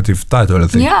provocative title, I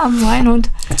think. Yeah, why not?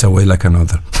 It's a way like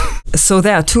another. So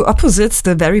there are two opposites: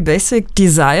 the very basic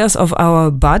desires of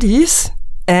our bodies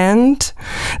and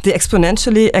the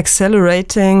exponentially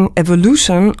accelerating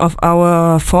evolution of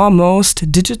our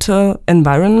foremost digital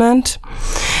environment.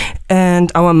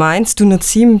 And our minds do not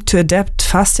seem to adapt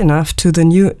fast enough to the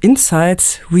new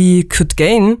insights we could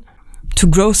gain to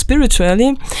grow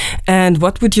spiritually. And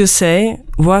what would you say,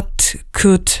 what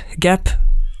could gap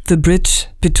the bridge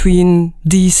between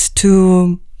these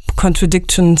two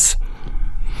contradictions?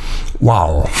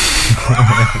 Wow.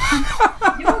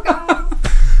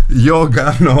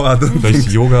 Yoga, no, I don't Vielleicht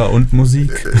think. Yoga und Musik?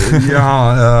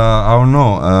 I don't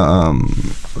know.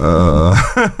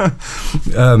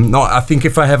 No, I think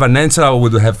if I have an answer, I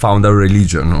would have found a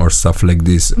religion or stuff like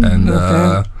this. And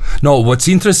no, what's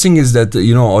interesting is that,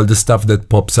 you know, all the stuff that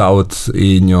pops out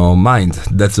in your mind,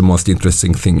 that's the most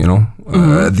interesting thing, you know.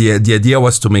 The idea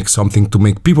was to make something to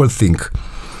make people think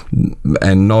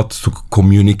and not to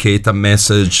communicate a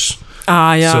message.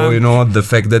 So, you know, the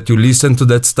fact that you listen to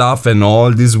that stuff and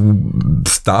all this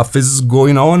stuff is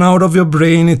going on out of your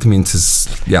brain, it means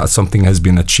something has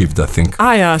been achieved, I think.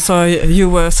 So you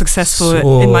were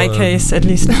successful in my case, at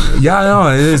least.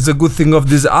 It's a good thing of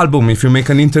this album. If you make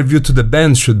an interview to the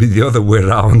band, should be the other way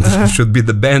around. Should be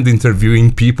the band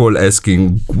interviewing people,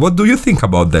 asking, what do you think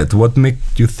about that? What make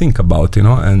you think about, you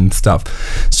know, and stuff.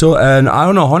 So, and I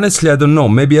don't know, honestly, I don't know.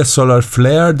 Maybe a solar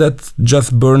flare that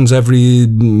just burns every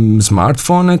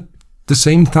smartphone at the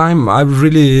same time. I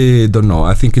really don't know.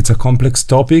 I think it's a complex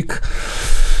topic,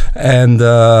 and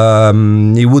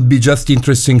it would be just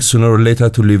interesting sooner or later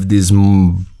to live these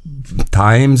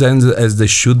times and as they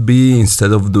should be,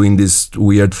 instead of doing this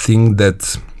weird thing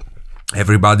that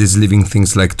everybody's living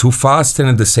things like too fast, and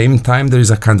at the same time there is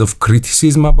a kind of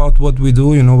criticism about what we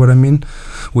do. You know what I mean?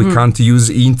 We can't use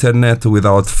internet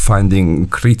without finding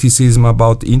criticism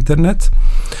about internet,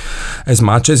 as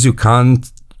much as you can't.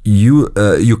 You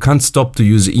can't stop to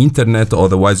use internet,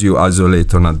 otherwise you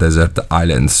isolate on a desert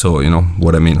island. So you know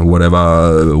what I mean.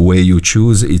 Whatever way you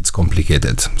choose, it's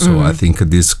complicated. So I think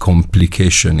this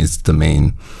complication is the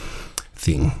main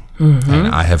thing. And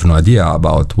I have no idea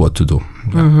about what to do.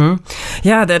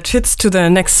 Yeah, that fits to the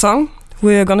next song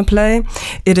we're gonna play.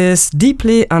 It is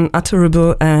Deeply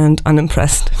Unutterable and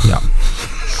Unimpressed. Yeah.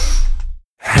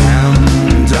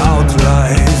 Hand out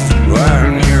lies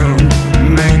when you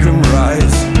make them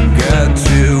rise. Get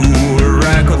to a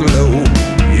record low.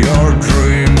 Your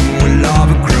dream will love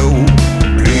a crow.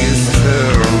 Please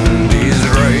turn this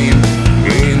rain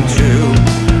into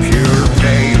pure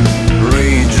pain.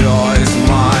 Rejoice,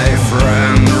 my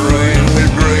friend. Rain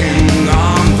will bring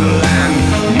on the land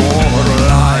more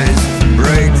lies.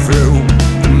 Break through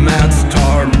the mad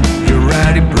storm. You're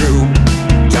ready, brew.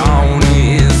 Down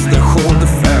is the whole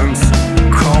defense.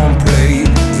 Complete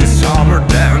the summer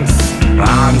dance.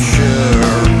 I'm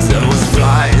sure those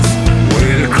flies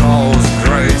will cause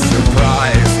great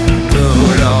surprise.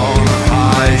 Put on a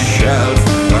high shelf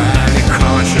any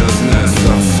consciousness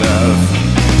of self.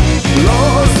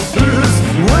 Lost is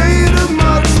way too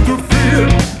much to fear.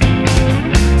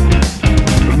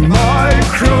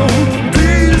 Micro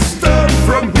distant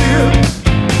from here.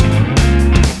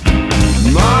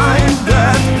 Mind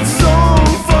that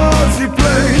some fuzzy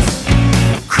place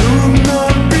could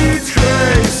not be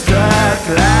traced at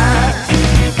last.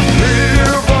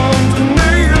 Live on the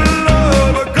nail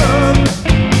of a gun.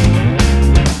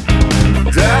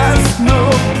 There's no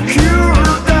cure,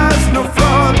 there's no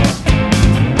fun.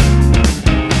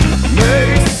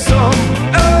 Make some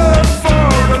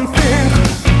effort and think.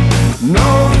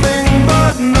 Nothing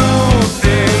but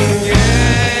nothing,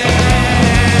 yeah.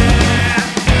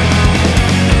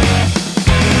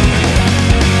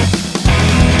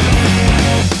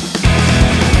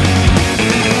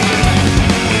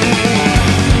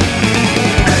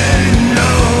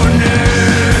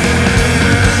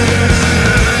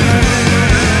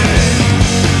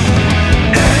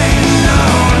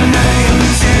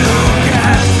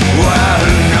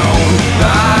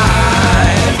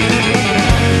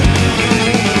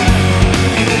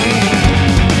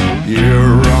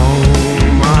 You're wrong,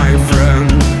 my friend.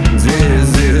 This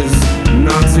is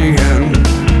not the end.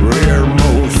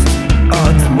 Rearmost,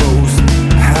 utmost,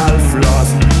 half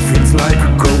lost, feels like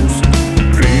a ghost.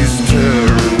 Please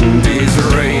turn this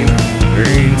rain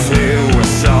into a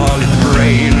solid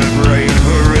brain. A brain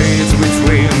who reads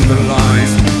between the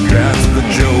lines, gets the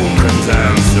joke and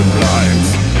then sublimes.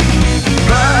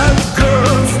 Bad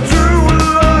girls do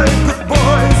like good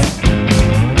boys.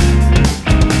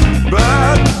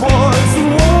 Bad boys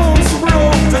once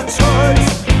broke the toys.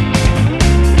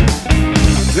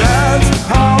 That's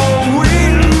how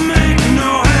we'll make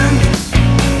no end.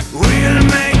 We'll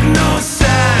make no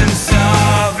sense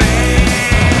of it.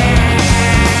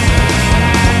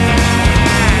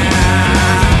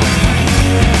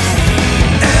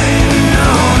 Ain't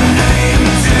no name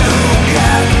to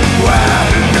get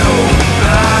well known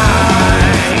by.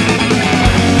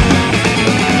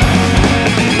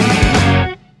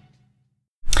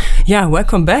 Yeah,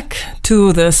 welcome back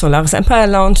to the Solaris Empire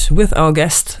Lounge with our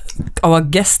guest,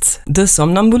 the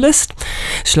Somnambulist,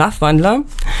 Schlafwandler.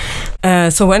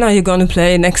 So when are you gonna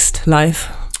play next live?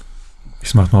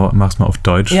 Ich mach's mal auf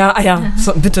Deutsch. Ja,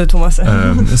 so, bitte, Thomas.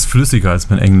 Ist flüssiger als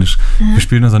mein Englisch. Wir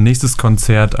spielen unser nächstes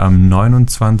Konzert am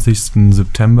 29.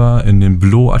 September in den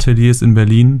Blow Ateliers in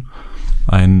Berlin.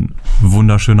 Ein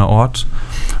wunderschöner Ort.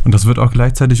 Und das wird auch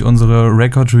gleichzeitig unsere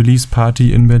Record Release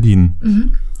Party in Berlin.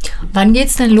 Mhm. Wann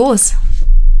geht's denn los?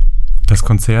 Das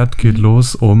Konzert geht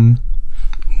los um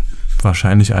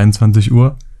wahrscheinlich 21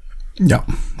 Uhr. Ja,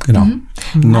 genau.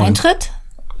 Eintritt?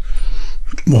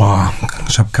 Boah,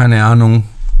 ich habe keine Ahnung.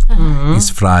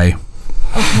 Ist frei.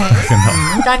 Okay. Genau.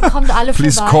 Dann kommt alle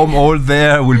Please vorbei. come all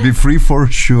there, will be free for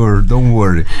sure, don't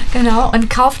worry. Genau, und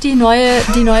kauft die neue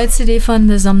CD von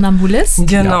The Somnambulist.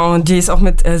 Genau, die ist auch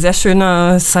mit sehr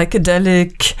schöner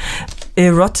Psychedelic,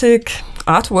 Erotic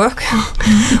Artwork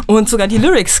und sogar die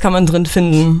Lyrics kann man drin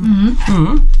finden.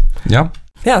 Ja.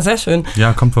 Ja, sehr schön.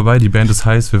 Ja, kommt vorbei, die Band ist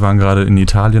heiß. Wir waren gerade in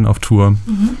Italien auf Tour,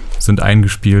 sind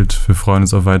eingespielt. Wir freuen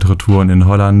uns auf weitere Touren in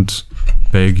Holland,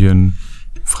 Belgien,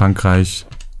 Frankreich.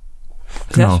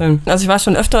 Sehr Genau. schön. Also ich war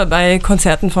schon öfter bei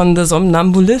Konzerten von The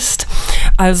Somnambulist.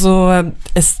 Also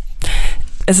es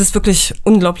ist wirklich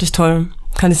unglaublich toll.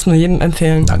 Kann ich es nur jedem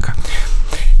empfehlen. Danke.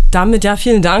 Damit ja,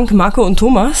 vielen Dank Marco und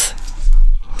Thomas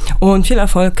und viel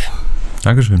Erfolg.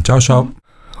 Dankeschön. Ciao, ciao.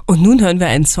 Und nun hören wir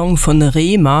einen Song von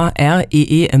Rema,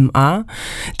 R-E-E-M-A,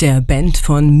 der Band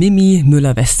von Mimi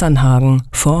Müller-Westernhagen,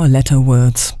 Four Letter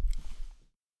Words.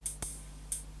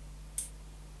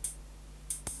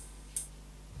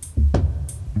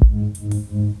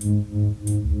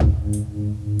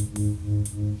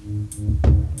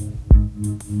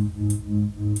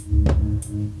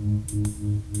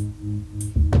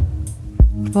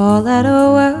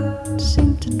 Four-letter words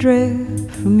seem to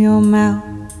drip from your mouth.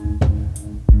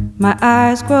 My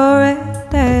eyes grow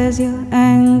red as your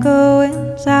anger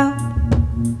wins out.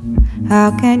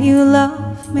 How can you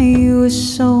love me with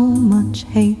so much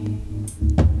hate?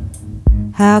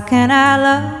 How can I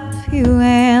love you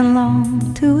and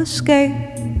long to escape?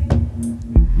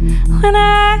 When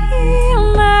I hear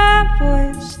my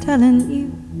voice telling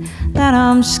you that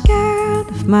I'm scared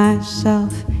of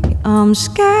myself, yeah, I'm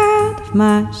scared of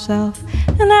myself,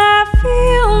 and I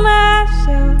feel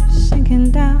myself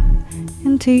sinking down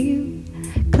into you,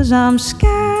 'cause I'm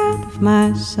scared of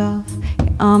myself, yeah,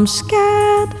 I'm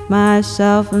scared of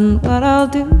myself and what I'll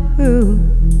do.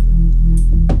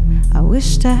 I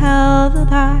wish to hell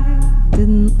that I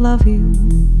didn't love you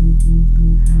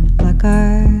like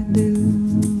I do.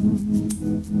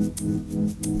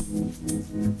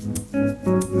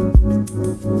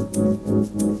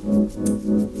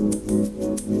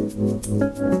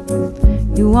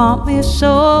 You want me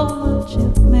so much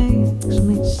it makes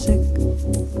me sick,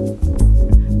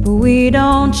 but we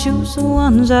don't choose the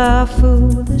ones our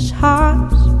foolish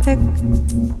hearts pick.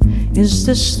 Is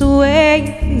this the way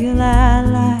you feel our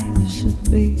life should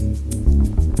be?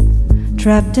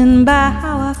 Trapped in by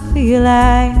how I feel,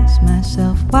 I ask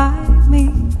myself, why me?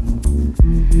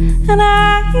 And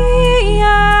I hear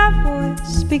your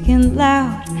voice speaking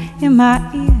loud in my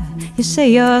ear. You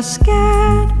say you're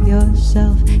scared of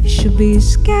yourself, you should be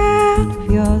scared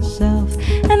of yourself.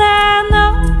 And I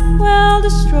know we'll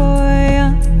destroy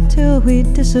until we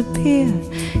disappear,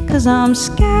 'cause I'm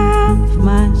scared of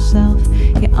myself,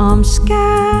 yeah, I'm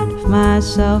scared of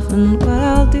myself and what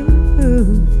I'll do.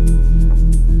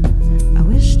 I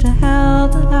wish to hell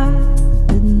that I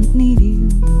didn't need you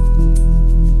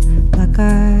like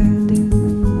I do.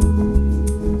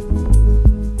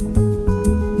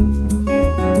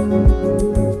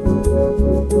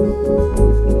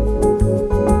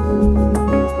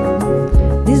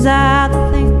 These are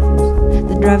the things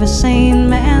that drive a sane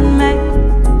man mad.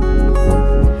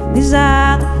 These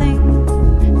are the things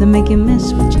that make you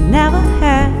miss what you never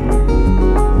had.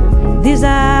 These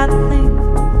are the things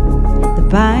that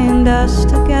bind us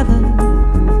together.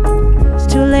 It's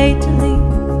too late to leave,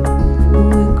 but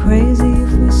we're crazy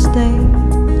if we stay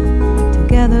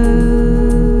together.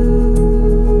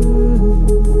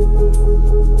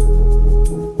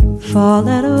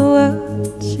 Four-letter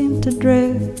words seem to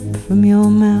drip from your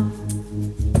mouth.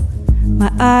 My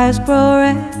eyes grow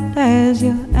red as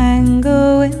your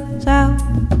anger wins out.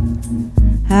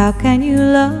 How can you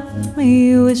love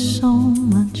me with so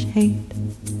much hate?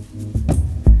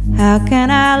 How can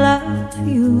I love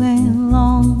you and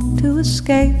long to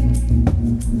escape?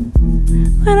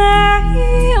 When I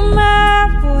hear my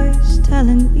voice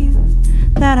telling you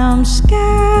that I'm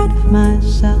scared of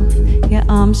myself, yeah,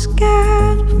 I'm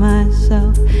scared of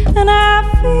myself, and I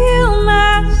feel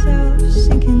myself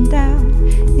sinking down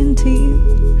into you,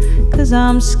 'cause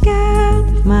I'm scared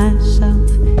of myself,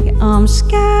 yeah, I'm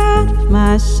scared of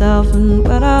myself and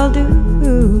what I'll do.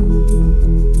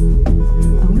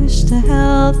 I wish to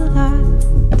hell that I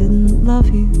didn't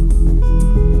love you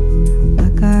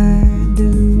like I do.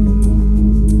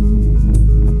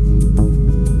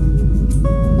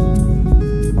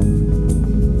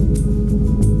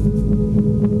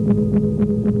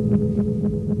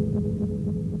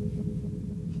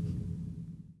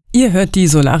 Ihr hört die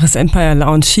Solaris Empire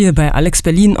Lounge hier bei Alex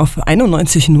Berlin auf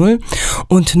 91.0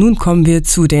 und nun kommen wir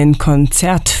zu den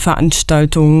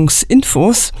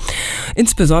Konzertveranstaltungsinfos,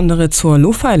 insbesondere zur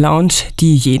Lo-Fi Lounge,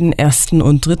 die jeden ersten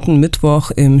und dritten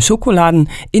Mittwoch im Schokoladen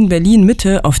in Berlin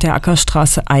Mitte auf der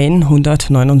Ackerstraße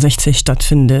 169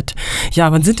 stattfindet.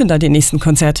 Ja, wann sind denn da die nächsten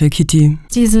Konzerte, Kitty?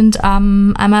 Die sind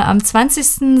einmal am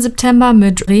 20. September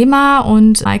mit Rema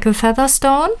und Michael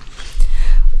Featherstone.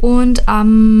 Und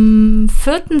am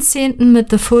 4.10.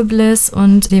 mit The Full Bliss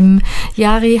und dem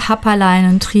Jari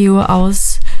Happalainen Trio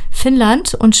aus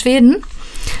Finnland und Schweden.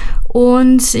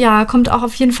 Und ja, kommt auch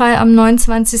auf jeden Fall am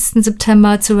 29.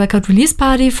 September zur Record Release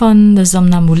Party von The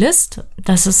Somnambulist.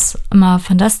 Das ist immer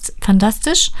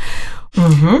fantastisch.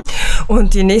 Mhm.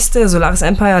 Und die nächste Solaris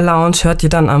Empire Lounge hört ihr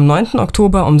dann am 9.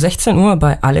 Oktober um 16 Uhr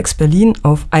bei Alex Berlin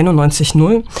auf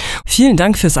 91.0. Vielen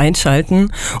Dank fürs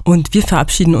Einschalten und wir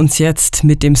verabschieden uns jetzt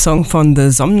mit dem Song von The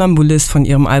Somnambulist von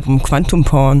ihrem Album Quantum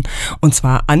Porn und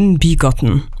zwar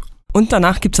Unbegotten. Und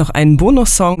danach gibt's auch einen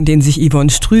Bonussong, den sich Yvonne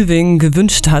Strüving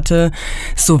gewünscht hatte,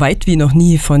 So weit wie noch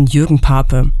nie von Jürgen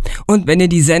Pape. Und wenn ihr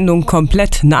die Sendung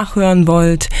komplett nachhören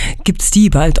wollt, gibt's die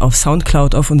bald auf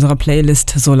Soundcloud auf unserer Playlist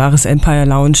Solaris Empire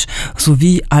Lounge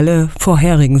sowie alle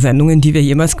vorherigen Sendungen, die wir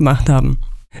jemals gemacht haben.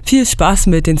 Viel Spaß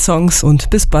mit den Songs und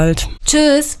bis bald.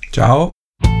 Tschüss. Ciao.